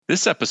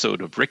This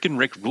episode of Rick and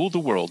Rick Rule the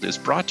World is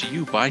brought to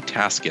you by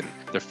Taskin,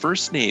 the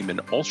first name in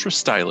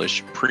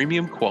ultra-stylish,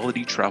 premium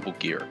quality travel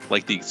gear,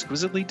 like the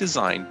exquisitely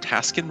designed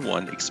Taskin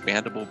One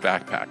expandable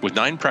backpack. With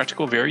 9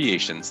 practical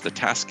variations, the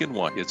Taskin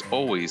One is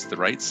always the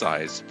right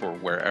size for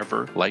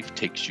wherever life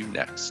takes you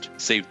next.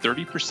 Save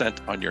 30%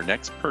 on your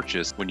next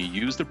purchase when you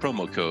use the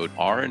promo code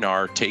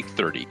R&R Take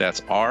 30.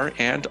 That's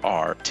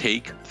R&R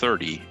Take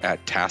 30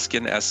 at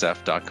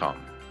taskinsf.com.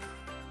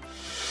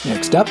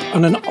 Next up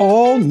on an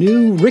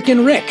all-new Rick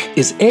and Rick,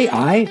 is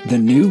AI the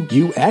new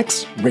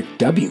UX? Rick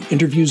W.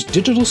 interviews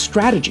digital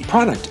strategy,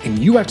 product, and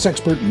UX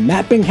expert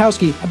Matt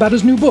Binkowski about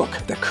his new book,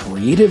 The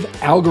Creative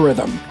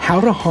Algorithm: How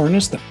to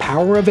Harness the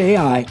Power of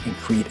AI and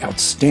Create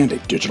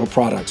Outstanding Digital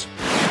Products.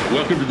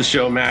 Welcome to the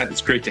show, Matt.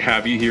 It's great to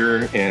have you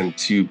here and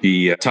to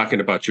be talking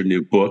about your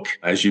new book.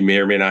 As you may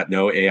or may not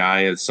know,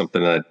 AI is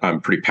something that I'm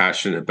pretty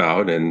passionate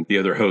about, and the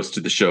other host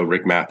of the show,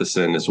 Rick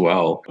Matheson, as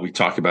well. We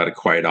talk about it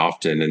quite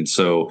often, and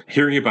so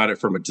hearing about it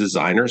from a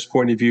designer's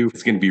point of view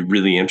is going to be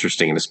really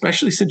interesting, and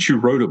especially since you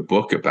wrote a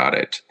book about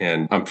it,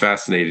 and I'm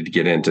fascinated to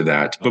get into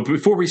that. But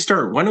before we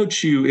start, why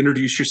don't you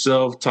introduce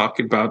yourself, talk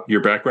about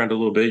your background a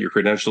little bit, your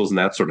credentials, and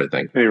that sort of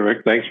thing. Hey,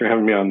 Rick. Thanks for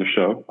having me on the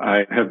show.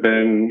 I have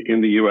been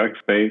in the UX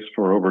space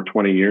for over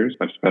 20 years.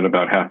 I've spent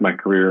about half my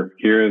career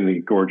here in the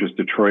gorgeous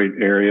Detroit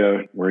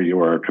area, where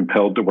you are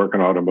compelled to work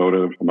in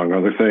automotive, among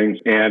other things,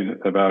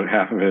 and about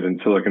half of it in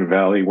Silicon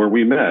Valley, where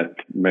we met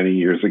many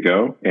years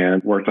ago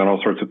and worked on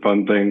all sorts of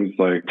fun things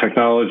like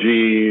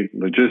technology,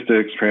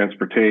 logistics,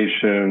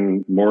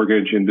 transportation,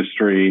 mortgage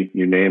industry,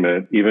 you name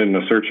it, even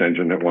a search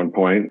engine at one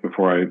point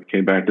before I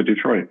came back to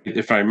Detroit.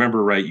 If I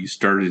remember right, you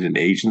started an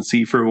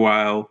agency for a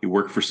while. You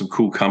worked for some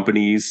cool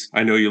companies.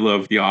 I know you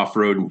love the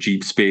off-road and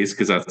Jeep space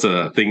because that's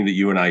a thing that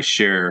you and I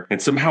share. And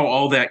somehow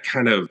all that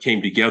kind of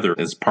came together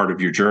as part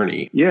of your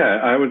journey. Yeah,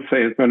 I would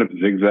say it's been a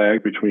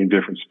zigzag between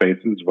different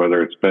spaces,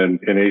 whether it's been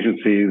in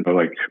agencies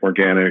like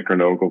Organic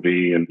or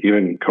Ogilvy, and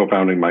even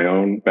co-founding my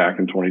own back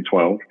in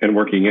 2012 and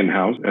working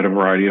in-house at a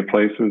variety of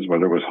places,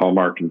 whether it was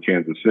Hallmark in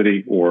Kansas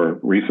City or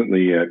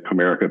recently at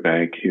Comerica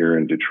Bank here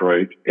in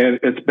Detroit. And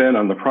it's been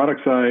on the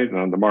product side and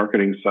on the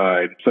marketing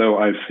side. So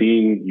I've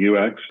seen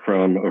UX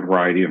from a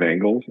variety of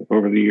angles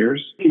over the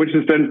years, which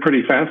has been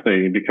pretty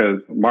fascinating because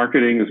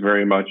marketing is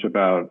very much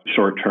about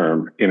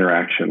short-term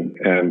interaction.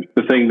 And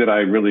the thing that I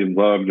really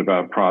loved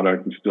about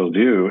product and still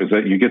do is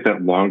that you get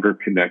that longer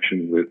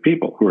connection with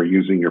people who are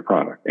using your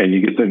product. And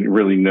you get to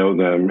really know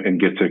them and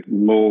get to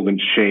mold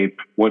and shape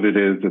what it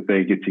is that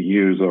they get to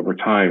use over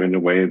time in a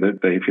way that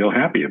they feel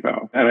happy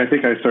about. And I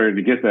think I started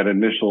to get that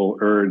initial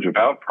urge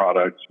about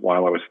products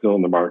while I was still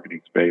in the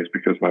marketing space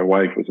because my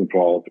wife was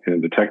involved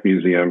in the tech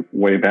museum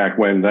way back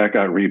when that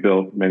got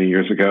rebuilt many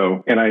years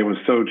ago. And I was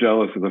so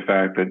jealous of the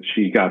fact that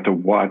she got to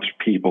watch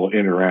people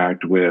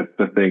interact with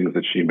the things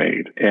that she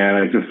made. And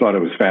I just thought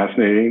it was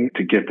fascinating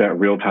to get that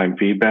real-time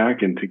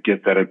feedback and to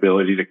get that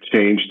ability to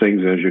change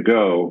things as you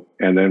go.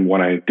 And then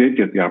when I did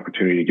get the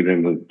opportunity to get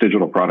into the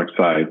digital product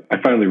side,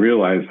 I finally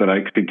realized that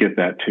I could get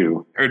that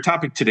too. Our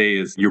topic today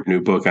is your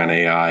new book on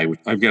AI.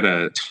 I've got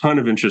a ton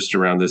of interest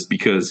around this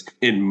because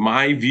in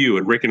my view,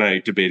 and Rick and I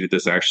debated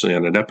this actually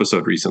on an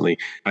episode recently,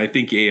 I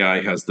think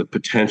AI has the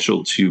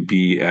potential to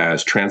be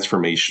as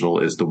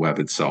transformational as the web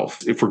itself.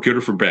 If we're good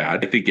or for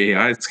bad, I think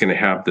AI is going to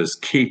have this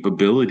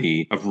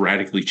capability of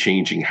radically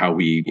changing how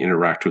we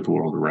interact with the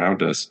world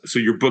around us. So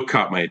your book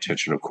caught my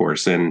attention, of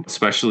course, and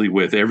especially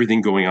with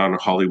everything going on in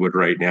Hollywood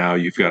right now,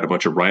 you've got a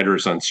bunch of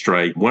writers on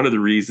strike. One of the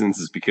reasons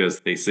is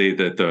because they say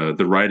that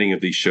the writing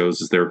of these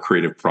shows is their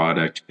creative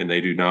product, and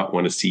they do not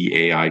want to see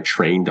AI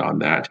trained on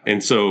that.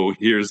 And so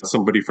here's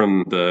somebody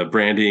from the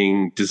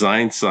branding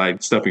design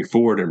side stepping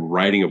forward and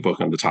writing a book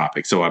on the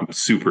topic. So I'm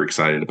super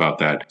excited about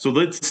that. So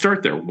let's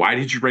start there. Why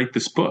did you write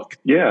this book?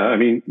 Yeah, I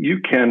mean, you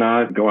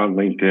cannot go on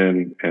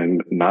LinkedIn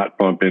and not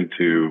bump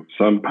into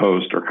some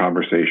post or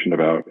conversation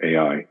about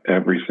AI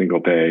every single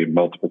day,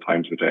 multiple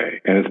times a day.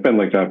 And it's been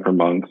like that for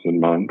months and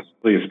months,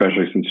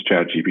 especially since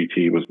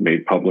ChatGPT was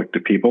made public to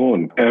people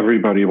and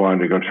everybody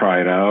wanted to go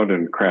try it out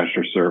and crash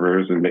their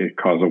servers and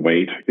cause a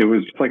wait. It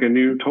was like a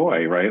new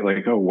toy, right?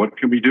 Like, oh, what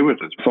can we do with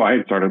this? So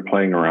I started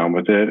playing around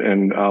with it.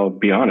 And I'll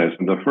be honest,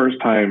 the first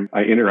time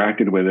I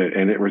interacted with it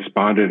and it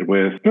responded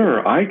with,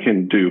 sure, I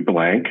can do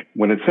blank.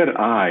 When it said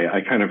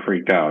I kind of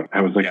freaked out.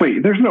 I was like,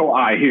 wait, there's no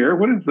I here.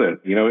 What is this?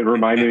 You know, it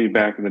reminded me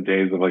back in the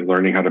days of like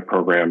learning how to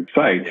program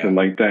sites and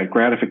like that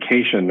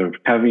gratification of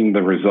having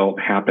the result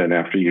happen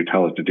after you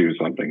tell it to do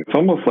something. It's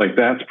almost like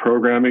that's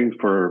programming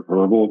for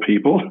verbal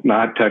people,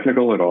 not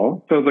technical at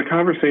all. So the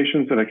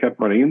conversations that I kept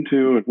running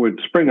into would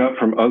spring up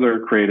from other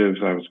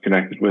creatives I was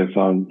connected with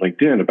on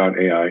LinkedIn about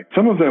AI.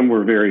 Some of them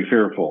were very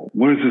fearful.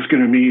 What is this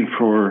going to mean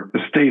for the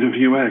state of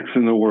UX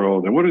in the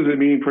world? And what does it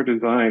mean for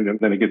design? And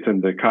then it gets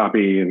into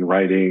copy and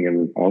writing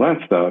and all that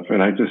stuff.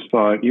 And I just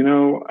thought, you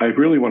know, I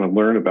really want to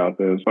learn about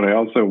this, but I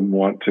also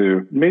want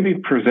to maybe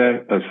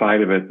present a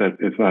side of it that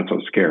it's not so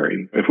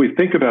scary. If we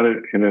think about it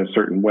in a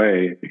certain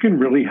way, it can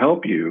really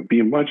help you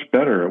be much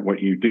better at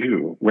what you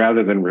do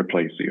rather than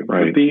replace you.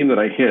 Right? The theme that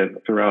I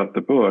hit throughout about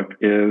the book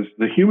is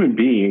the human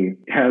being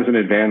has an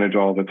advantage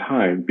all the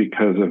time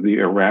because of the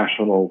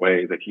irrational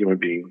way that human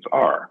beings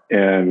are.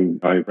 And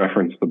I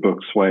referenced the book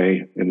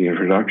Sway in the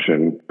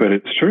introduction, but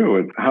it's true.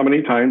 It's how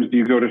many times do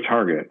you go to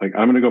Target? Like,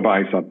 I'm going to go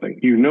buy something.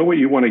 You know what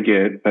you want to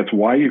get. That's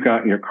why you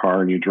got in your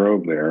car and you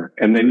drove there.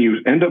 And then you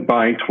end up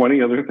buying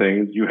 20 other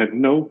things you had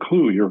no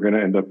clue you were going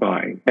to end up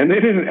buying. And they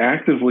didn't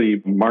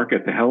actively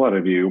market the hell out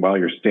of you while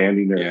you're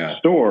standing there in the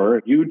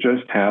store. You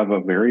just have a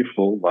very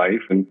full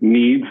life and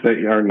needs that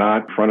are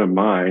not front of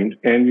mind.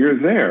 And you're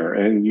there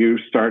and you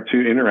start to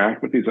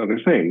interact with these other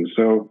things.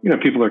 So,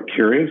 people are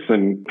curious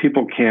and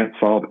people can't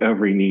solve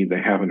every need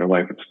they have in their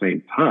life at the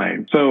same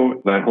time.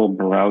 So that whole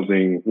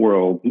browsing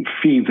world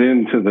feeds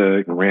into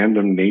the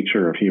random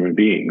nature of human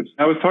beings.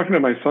 I was talking to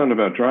my son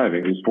about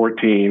driving. He's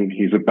 14.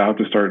 He's about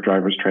to start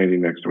driver's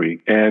training next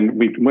week. And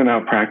we went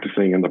out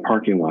practicing in the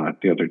parking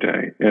lot the other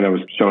day. And I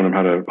was showing him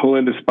how to pull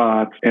into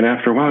spots. And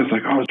after a while, he's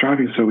like, oh,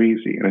 driving's so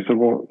easy. And I said,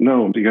 well,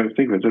 no, you got to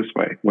think of it this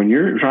way. When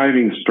you're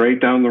driving straight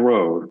down the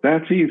road,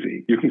 that's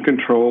easy. You can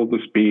control the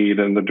speed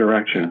and the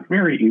direction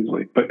very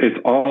easily. But it's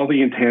all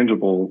the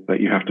intangibles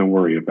that you have to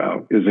worry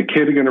about. Is a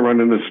kid going to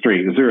run in the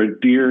street? Is there a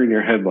deer in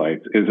your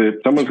headlights? Is it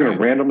someone's going to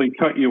randomly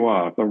cut you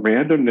off? The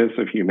randomness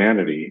of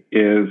humanity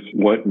is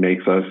what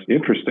makes us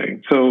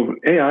interesting. So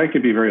AI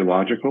can be very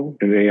logical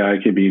and AI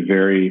can be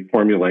very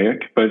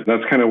formulaic, but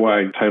that's kind of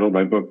why I titled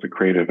my book The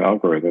Creative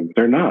Algorithm.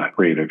 They're not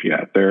creative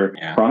yet. They're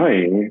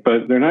trying,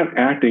 but they're not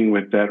acting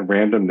with that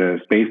randomness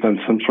based on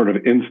some sort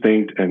of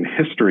instinct and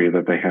history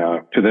that they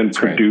have to then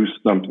produce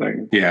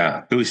something.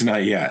 Yeah, at least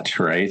not yet,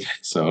 right?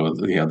 So,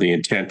 the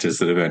intent is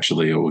that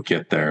eventually it will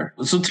get there.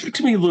 So talk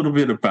to me a little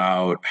bit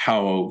about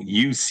how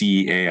you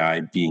see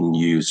AI being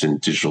used in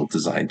digital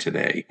design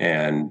today.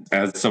 And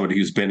as somebody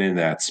who's been in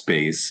that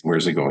space,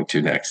 where's it going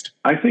to next?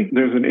 I think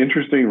there's an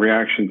interesting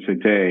reaction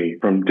today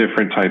from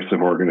different types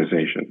of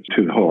organizations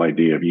to the whole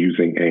idea of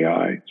using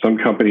AI. Some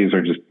companies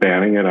are just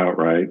banning it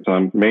outright.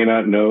 Some may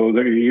not know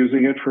that you're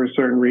using it for a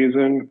certain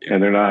reason,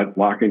 and they're not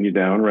locking you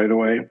down right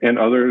away. And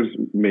others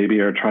maybe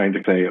are trying to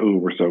say, oh,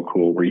 we're so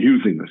cool, we're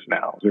using this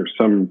now. There's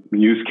some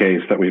use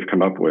case that we've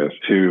come up with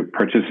to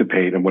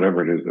participate in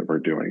whatever it is that we're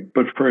doing.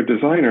 But for a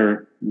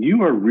designer,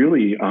 you are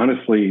really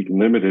honestly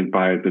limited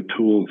by the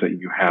tools that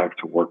you have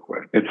to work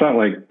with. It's not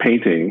like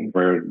painting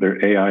where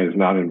their AI is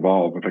not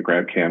involved if I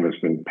grab canvas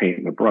and paint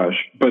in the brush,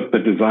 but the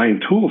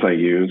design tools I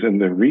use and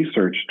the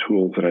research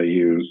tools that I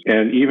use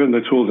and even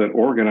the tools that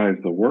organize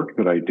the work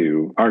that I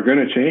do are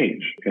going to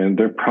change. And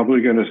they're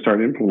probably going to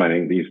start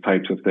implementing these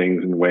types of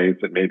things in ways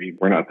that maybe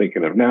we're not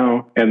thinking of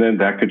now. And then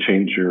that could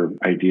change your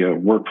idea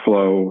of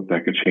workflow.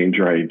 That could change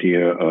your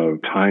idea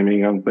of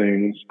timing on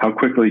things. How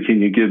quickly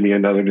can you give me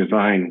another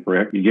design,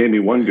 Rick? You gave me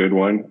one good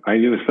one. I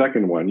need a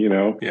second one,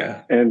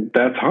 Yeah. And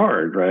that's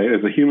hard, right?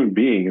 As a human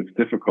being, it's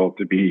difficult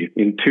to be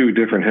in two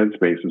different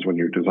headspaces when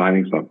you're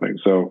designing something.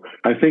 So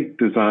I think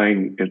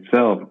design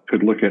itself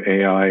could look at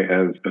AI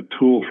as a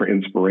tool for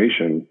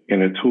inspiration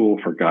and a tool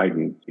for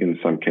guidance in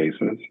some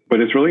cases. But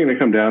it's really going to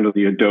come down to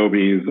the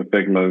Adobes, the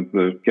Figmas,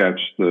 the Sketch,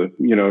 the,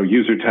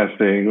 user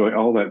testing,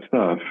 all that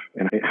stuff,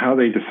 and how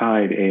they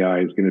decide AI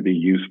is going to be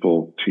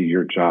useful to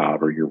your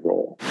job or your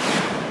role.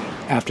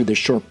 After this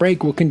short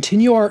break, we'll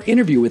continue our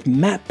interview with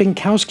Matt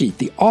Binkowski,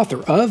 the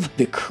author of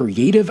The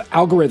Creative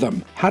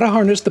Algorithm, How to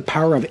Harness the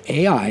Power of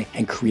AI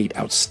and Create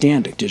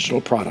Outstanding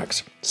Digital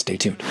Products. Stay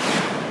tuned.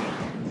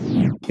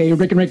 Hey,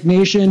 Rick and Rick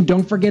Nation,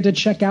 don't forget to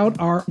check out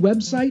our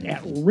website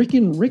at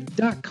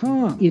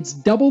rickandrick.com. It's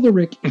double the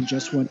Rick in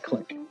just one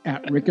click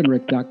at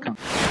rickandrick.com.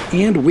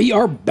 And we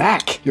are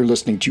back. You're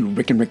listening to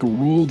Rick and Rick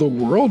Rule the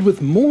World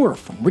with more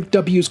from Rick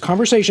W's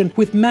conversation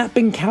with Matt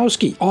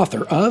Binkowski,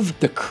 author of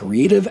The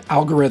Creative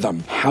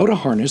Algorithm, How to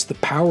Harness the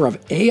Power of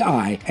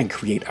AI and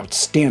Create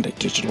Outstanding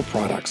Digital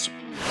Products.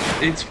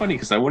 It's funny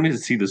because I wanted to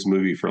see this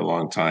movie for a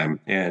long time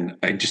and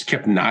I just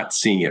kept not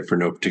seeing it for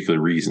no particular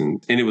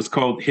reason. And it was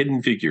called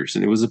Hidden Figures.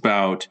 And it was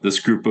about this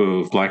group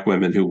of Black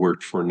women who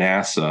worked for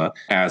NASA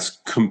as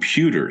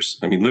computers.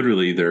 I mean,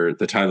 literally,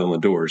 the title on the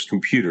door is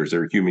computers.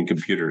 They're human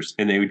computers.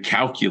 And they would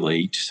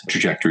calculate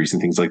trajectories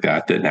and things like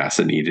that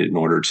NASA needed in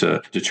order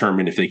to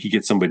determine if they could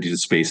get somebody to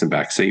space and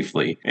back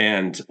safely.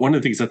 And one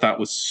of the things I thought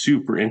was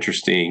super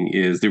interesting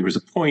is there was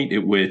a point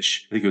at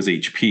which, I think it was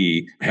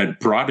HP, had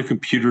brought a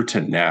computer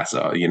to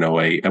NASA,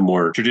 a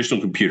more traditional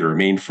computer, a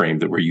mainframe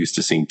that we're used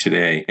to seeing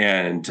today.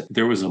 And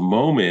there was a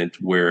moment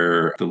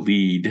where the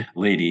lead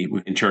lady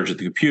in charge of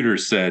the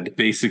computers said,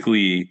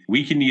 basically,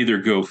 we can either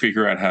go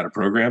figure out how to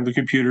program the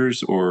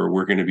computers or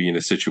we're going to be in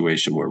a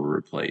situation where we're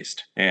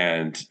replaced.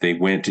 And they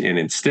went and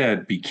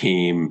instead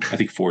became, I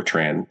think,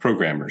 Fortran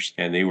programmers.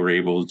 And they were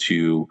able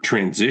to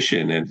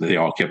transition and they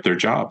all kept their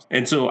jobs.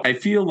 And so I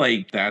feel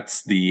like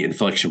that's the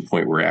inflection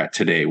point we're at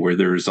today, where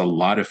there's a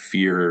lot of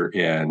fear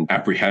and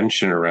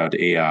apprehension around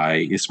AI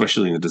AI,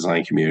 especially in the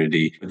design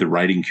community, the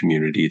writing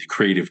community, the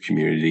creative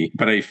community.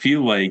 But I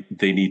feel like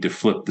they need to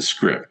flip the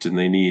script and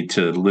they need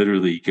to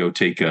literally go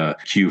take a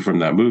cue from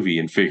that movie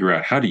and figure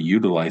out how to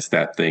utilize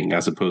that thing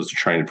as opposed to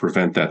trying to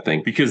prevent that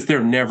thing, because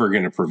they're never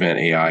going to prevent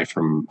AI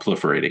from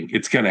proliferating.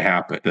 It's going to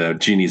happen. The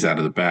genie's out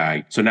of the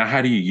bag. So now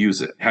how do you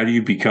use it? How do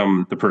you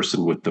become the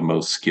person with the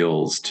most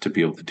skills to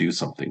be able to do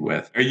something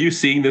with? Are you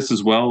seeing this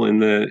as well in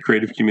the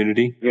creative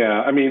community?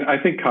 Yeah, I mean,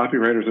 I think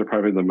copywriters are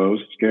probably the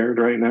most scared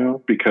right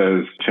now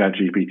because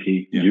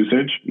ChatGPT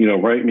usage.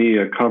 Write me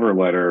a cover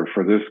letter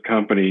for this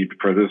company,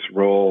 for this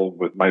role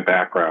with my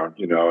background,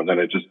 and then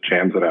it just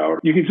jams it out.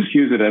 You can just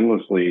use it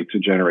endlessly to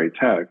generate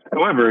text.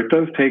 However, it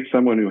does take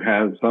someone who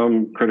has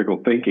some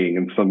critical thinking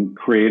and some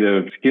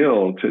creative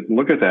skill to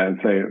look at that and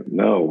say,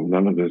 no,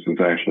 none of this is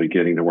actually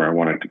getting to where I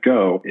want it to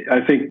go.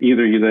 I think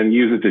either you then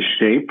use it to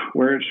shape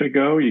where it should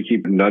go, you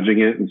keep nudging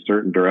it in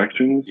certain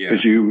directions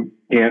because you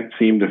can't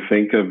seem to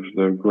think of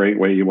the great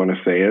way you want to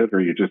say it, or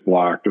you just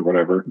blocked or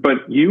whatever.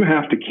 But you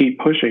have to keep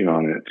pushing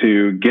on it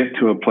to get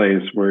to a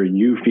place where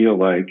you feel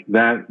like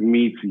that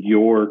meets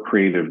your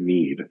creative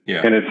need.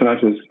 Yeah. And it's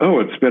not just,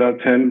 it spit out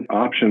 10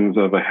 options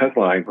of a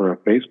headline for a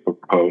Facebook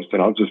post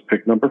and I'll just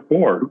pick number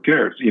 4. Who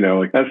cares?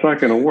 That's not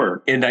going to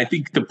work. And I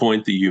think the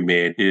point that you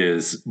made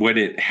is what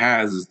it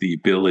has is the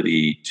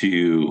ability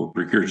to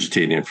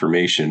regurgitate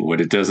information.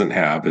 What it doesn't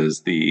have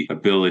is the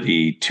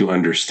ability to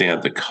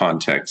understand the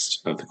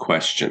context of the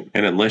question.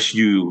 And unless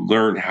you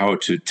learn how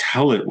to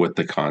tell it what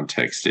the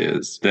context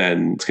is,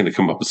 then it's going to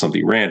come up with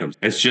something random.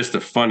 It's just a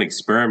fun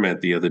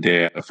experiment. The other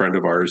day, a friend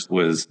of ours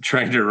was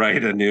trying to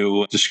write a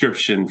new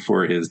description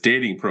for his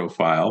dating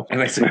profile. And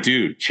I said,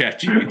 dude,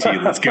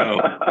 ChatGPT, let's go.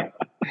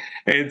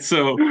 And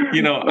so, I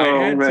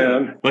had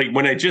to,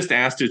 when I just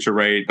asked it to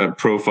write a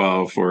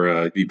profile for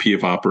a VP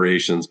of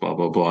operations, blah,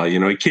 blah, blah,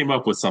 it came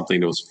up with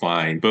something that was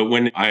fine. But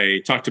when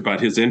I talked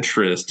about his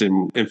interest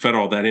and fed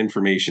all that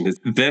information,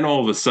 then all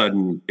of a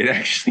sudden it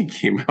actually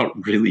came out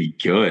really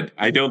good.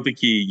 I don't think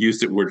he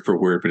used it word for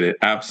word, but it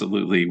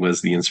absolutely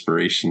was the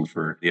inspiration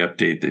for the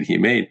update that he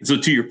made. So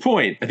to your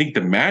point, I think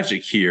the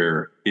magic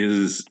here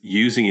is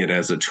using it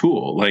as a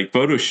tool. Like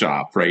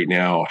Photoshop right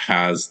now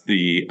has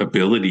the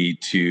ability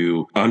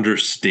to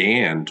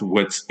understand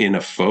what's in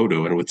a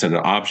photo and what's in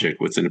an object,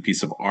 what's in a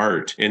piece of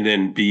art, and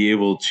then be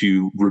able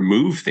to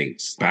remove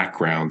things,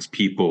 backgrounds,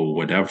 people,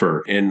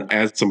 whatever. And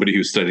as somebody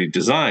who studied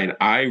design,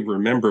 I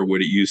remember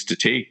what it used to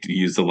take to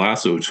use the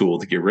lasso tool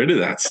to get rid of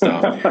that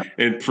stuff.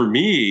 And for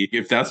me,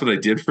 if that's what I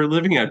did for a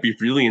living, I'd be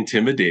really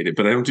intimidated,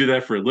 but I don't do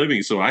that for a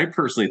living. So I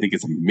personally think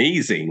it's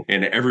amazing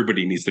and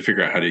everybody needs to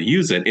figure out how to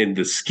use it. And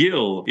the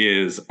skill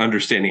is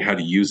understanding how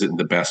to use it in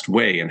the best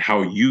way and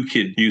how you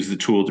could use the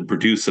tool to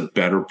produce a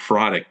better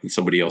product than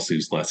somebody else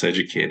who's less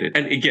educated.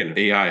 And again,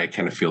 AI, I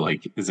kind of feel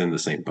like is in the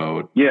same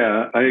boat.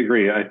 Yeah, I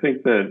agree. I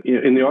think that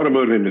in the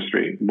automotive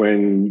industry,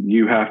 when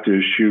you have to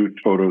shoot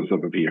photos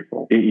of a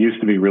vehicle, it used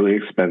to be really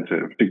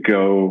expensive to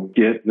go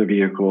get the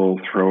vehicle,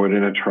 throw it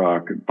in a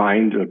truck,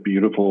 find a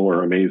beautiful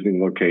or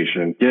amazing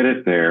location, get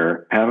it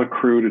there, have a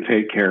crew to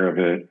take care of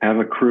it, have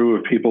a crew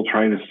of people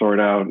trying to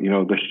sort out,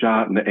 the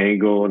shot and the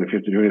angle, and if you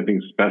have to do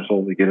anything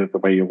special to get it the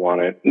way you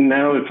want it.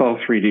 Now it's all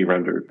 3D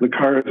rendered. The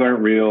cars aren't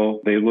real.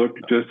 They look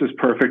just as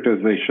perfect as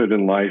they should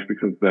in life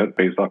because that's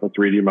based off a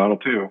 3D model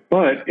too.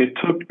 But it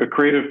took a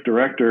creative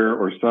director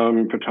or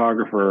some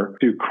photographer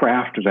to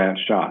craft that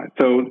shot.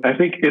 So I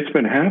think it's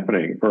been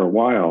happening for a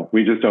while.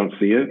 We just don't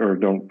see it or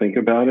don't think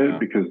about it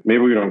because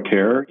maybe we don't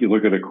care. You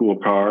look at a cool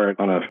car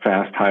on a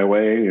fast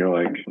highway and you're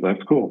like,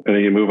 that's cool. And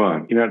then you move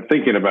on. You're not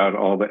thinking about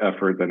all the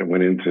effort that it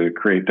went into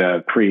create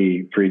that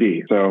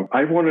pre-3D. So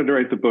I wanted to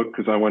write the book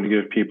because I wanted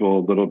to give people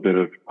a little bit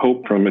of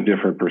hope from a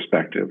different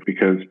perspective,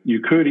 because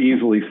you could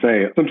easily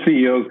say some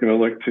CEO is going to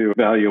look to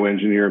value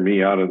engineer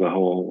me out of the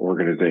whole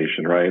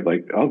organization, right?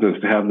 Like, I'll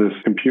just have this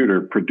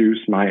computer produce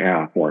my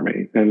app for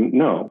me. And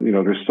no,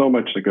 there's so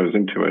much that goes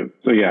into it.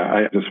 So yeah,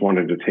 I just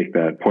wanted to take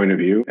that point of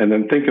view and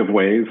then think of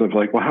ways of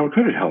like, well, how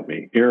could it help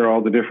me? Here are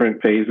all the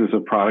different phases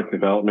of product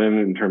development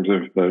in terms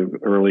of the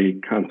early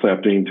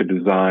concepting to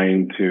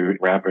design to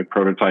rapid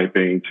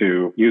prototyping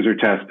to user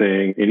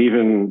testing and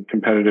even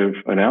competitive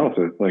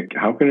analysis. Like,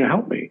 how can it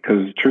help me?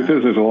 Because truth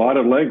is, there's a lot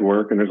of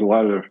legwork and there's a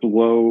lot of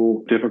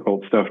slow,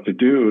 difficult stuff to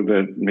do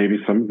that maybe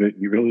some of it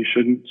you really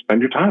shouldn't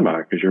spend your time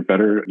on because you're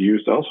better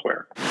used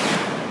elsewhere.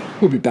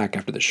 We'll be back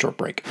after this short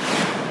break.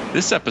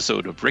 This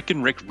episode of Rick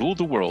and Rick Rule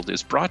the World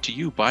is brought to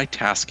you by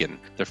Taskin,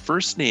 the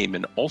first name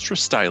in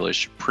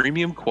ultra-stylish,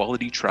 premium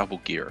quality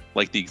travel gear,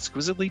 like the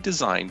exquisitely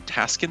designed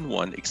Taskin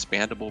One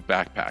expandable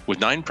backpack.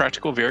 With 9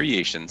 practical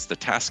variations, the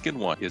Taskin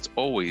One is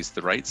always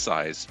the right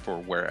size for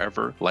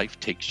wherever life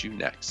takes you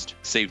next.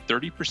 Save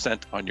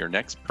 30% on your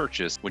next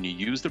purchase when you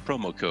use the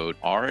promo code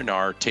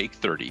R&R Take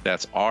 30.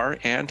 That's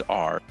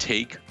R&R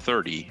Take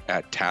 30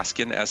 at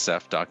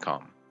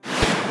TaskinSF.com.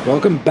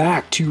 Welcome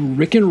back to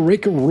Rick and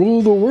Rick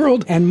Rule the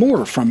World and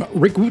more from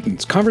Rick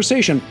Wooten's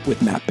conversation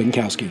with Matt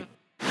Binkowski.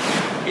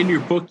 In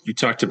your book, you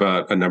talked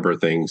about a number of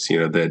things,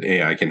 that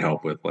AI can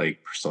help with, like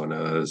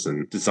personas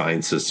and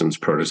design systems,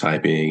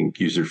 prototyping,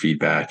 user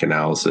feedback,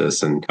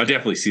 analysis. And I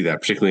definitely see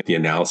that, particularly the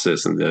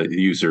analysis and the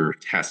user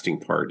testing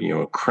part,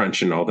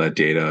 crunching all that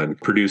data and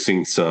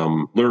producing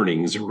some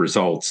learnings or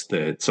results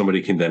that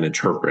somebody can then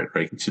interpret,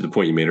 right? To the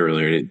point you made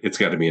earlier, it's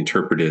got to be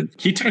interpreted.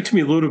 Can you talk to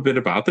me a little bit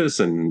about this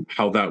and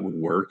how that would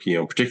work,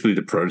 particularly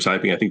the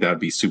prototyping? I think that would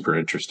be super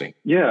interesting.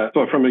 Yeah.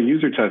 So from a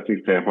user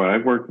testing standpoint,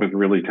 I've worked with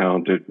really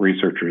talented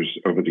researchers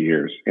over the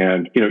years.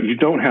 And, you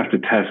don't have to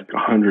test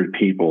 100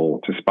 people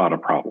to spot a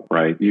problem,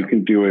 right? You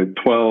can do it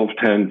 12,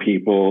 10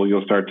 people.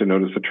 You'll start to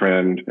notice a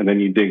trend and then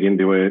you dig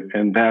into it.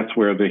 And that's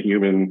where the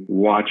human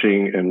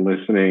watching and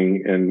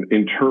listening and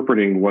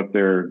interpreting what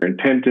their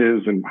intent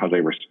is and how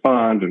they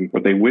respond and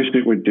what they wished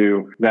it would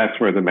do. That's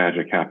where the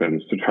magic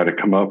happens, to try to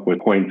come up with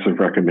points of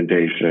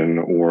recommendation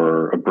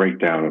or a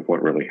breakdown of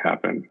what really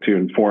happened to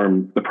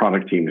inform the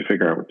product team to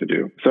figure out what to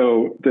do.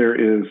 So there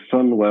is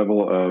some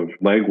level of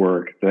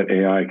legwork that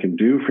AI can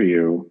do for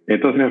you.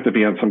 It doesn't have to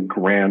be on some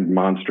grand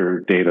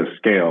monster data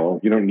scale.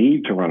 You don't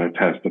need to run a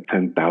test of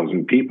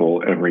 10,000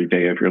 people every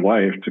day of your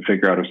life to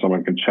figure out if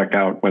someone can check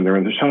out when they're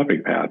in the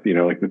shopping path.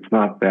 It's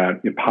not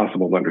that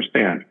impossible to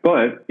understand.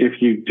 But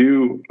if you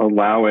do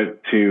allow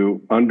it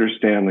to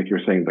understand, like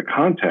you're saying, the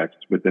context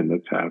within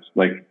the test,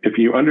 like if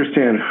you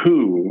understand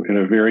who in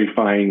a very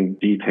fine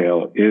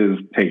detail is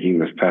taking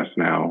this test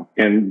now,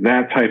 and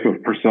that type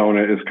of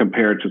persona is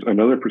compared to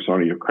another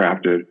persona you've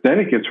crafted, then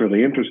it gets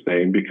really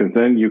interesting, because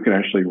then you can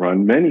actually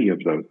run many of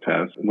those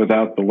tests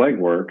without the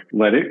legwork,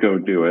 let it go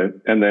do it,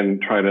 and then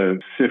try to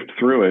sift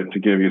through it to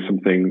give you some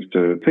things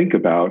to think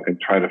about and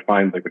try to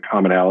find like the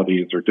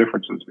commonalities or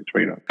differences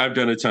between them. I've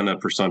done a ton of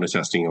persona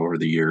testing over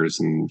the years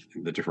and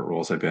the different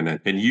roles I've been in.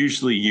 And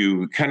usually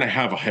you kind of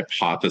have a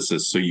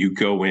hypothesis. So you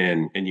go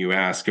in and you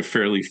ask a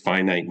fairly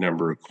finite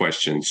number of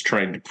questions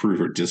trying to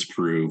prove or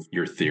disprove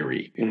your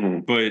theory. Mm-hmm.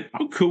 But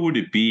how cool would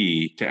it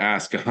be to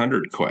ask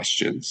 100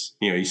 questions?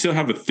 You still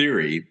have a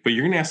theory, but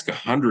you're going to ask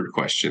 100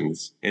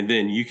 questions. And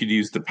then you could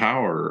use the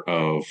power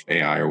of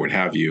AI or what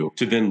have you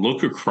to then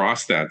look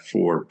across that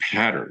for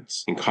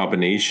patterns and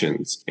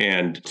combinations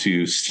and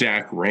to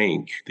stack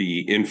rank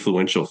the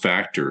influential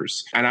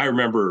factors. And I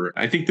remember,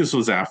 I think this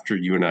was after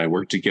you and I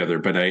worked together,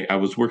 but I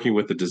was working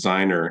with a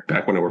designer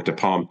back when I worked at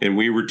Palm, and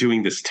we were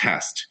doing this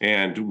test.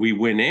 And we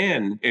went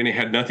in, and it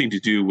had nothing to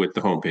do with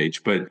the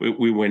homepage, but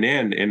we went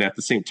in, and at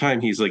the same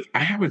time, he's like, I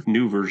have a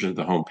new version of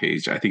the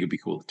homepage. I think it'd be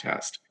cool to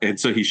test. And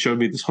so he showed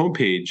me this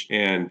homepage,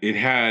 and it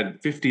had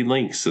 50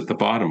 links at the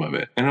bottom of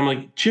it. And I'm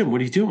like, Jim,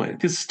 what are you doing?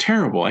 This is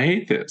terrible. I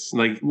hate this.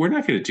 Like, we're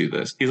not going to do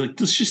this. He's like,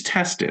 let's just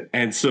test it.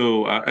 And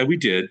so we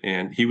did,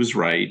 and he was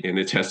right, and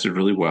it tested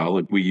really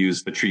well. We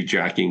used a tree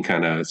jacking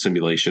kind of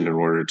simulation in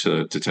order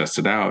to test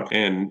it out.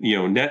 And,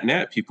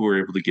 net, people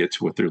were able to get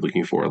to what they're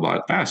looking for a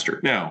lot faster.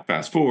 Now,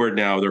 fast forward,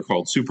 now they're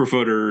called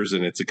superfooters,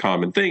 and it's a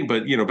common thing.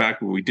 But,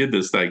 back when we did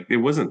this, like, it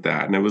wasn't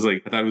that. And I was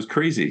like, I thought it was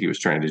crazy he was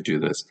trying to do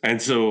this.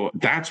 And so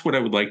that's what I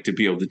would like to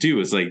be able to do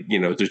is like,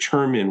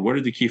 determine what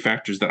are the key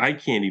factors that I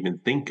can't even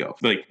think of.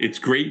 Like, it's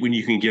great when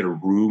you can get a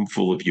room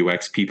full of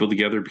UX people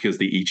together because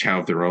they each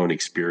have their own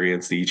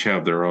experience. They each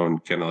have their own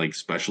kind of like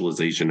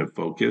specialization of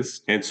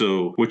focus. And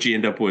so what you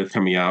end up with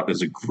coming out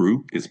as a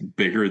group is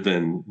bigger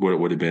than what it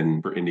would have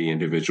been for any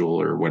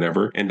individual or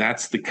whatever. And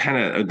that's the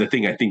kind of the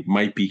thing I think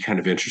might be kind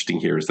of interesting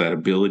here is that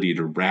ability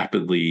to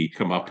rapidly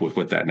come up with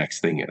what that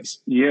next thing is.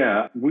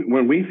 Yeah.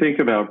 When we think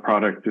about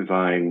product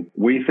design,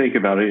 we think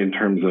about it in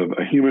terms of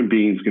a human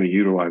being is going to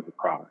utilize the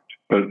product.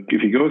 But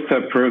if you go a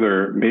step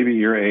further, maybe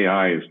your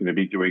AI is going to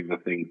be doing the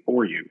thing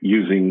for you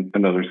using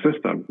another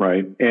system,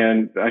 right?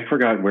 And I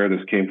forgot where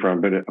this came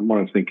from, but I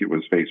want to think it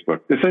was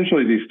Facebook.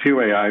 Essentially, these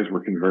two AIs were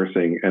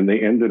conversing, and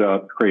they ended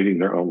up creating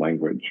their own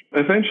language.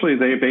 Essentially,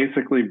 they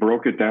basically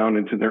broke it down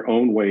into their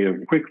own way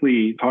of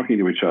quickly talking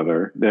to each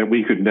other that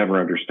we could never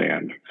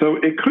understand. So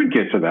it could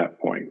get to that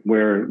point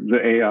where the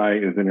AI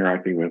is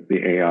interacting with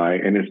the AI,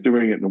 and it's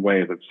doing it in a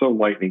way that's so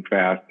lightning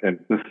fast, and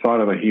the thought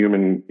of a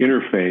human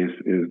interface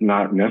is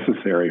not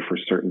necessary for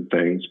certain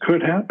things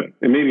could happen.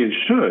 And maybe it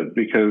should,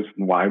 because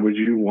why would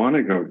you want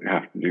to go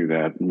have to do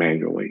that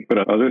manually?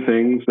 But other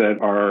things that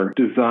are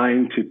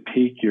designed to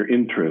pique your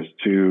interest,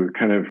 to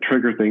kind of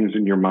trigger things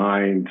in your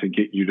mind, to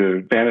get you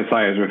to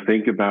fantasize or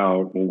think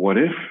about, well, what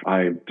if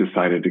I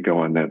decided to go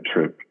on that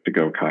trip to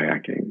go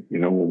kayaking?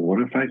 Well,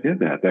 what if I did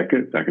that? That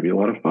could be a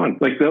lot of fun.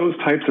 Like those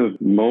types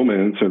of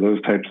moments or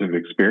those types of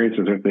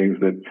experiences are things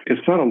that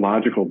it's not a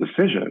logical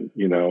decision.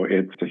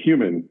 It's a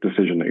human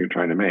decision that you're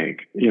trying to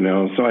make.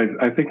 So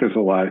I think there's a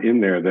lot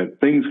in there that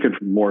things could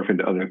morph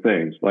into other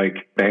things, like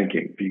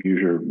banking. If you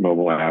use your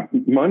mobile app,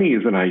 money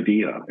is an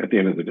idea at the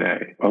end of the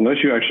day. Unless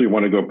you actually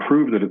want to go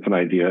prove that it's an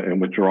idea and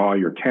withdraw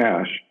your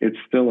cash, it's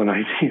still an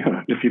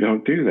idea if you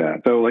don't do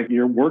that. So like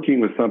you're working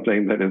with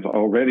something that is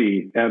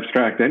already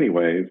abstract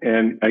anyways.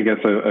 And I guess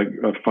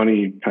a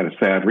funny kind of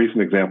sad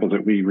recent example is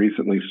that we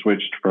recently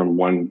switched from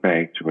one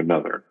bank to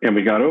another. And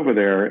we got over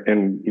there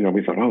and,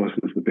 we thought, oh, this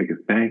is the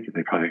biggest bank.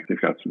 They've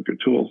got some good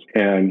tools.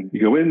 And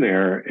you go in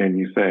there and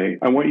you say, say,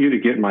 I want you to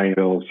get my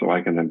bills so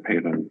I can then pay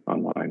them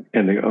online.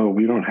 And they go, oh,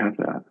 we don't have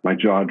that. My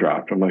jaw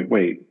dropped. I'm like,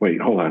 wait,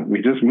 hold on.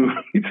 We just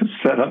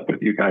set up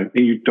with you guys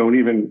and you don't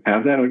even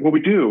have that? I'm like, well,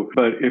 we do.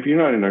 But if you're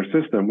not in our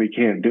system, we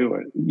can't do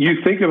it.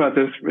 You think about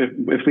this,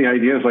 if the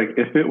idea is like,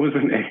 if it was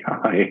an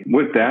AI,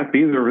 would that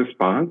be the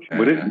response?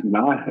 Would it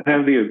not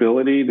have the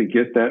ability to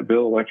get that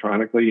bill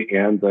electronically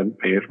and then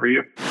pay it for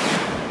you?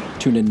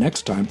 Tune in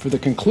next time for the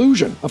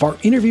conclusion of our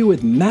interview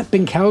with Matt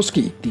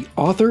Binkowski, the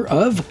author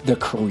of The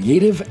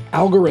Creative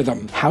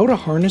Algorithm, How to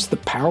Harness the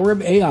Power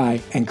of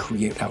AI and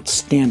Create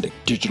Outstanding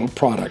Digital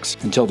Products.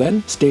 Until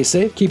then, stay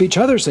safe, keep each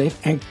other safe,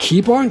 and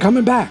keep on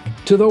coming back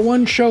to the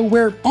one show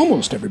where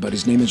almost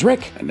everybody's name is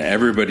Rick. And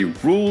everybody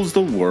rules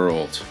the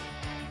world.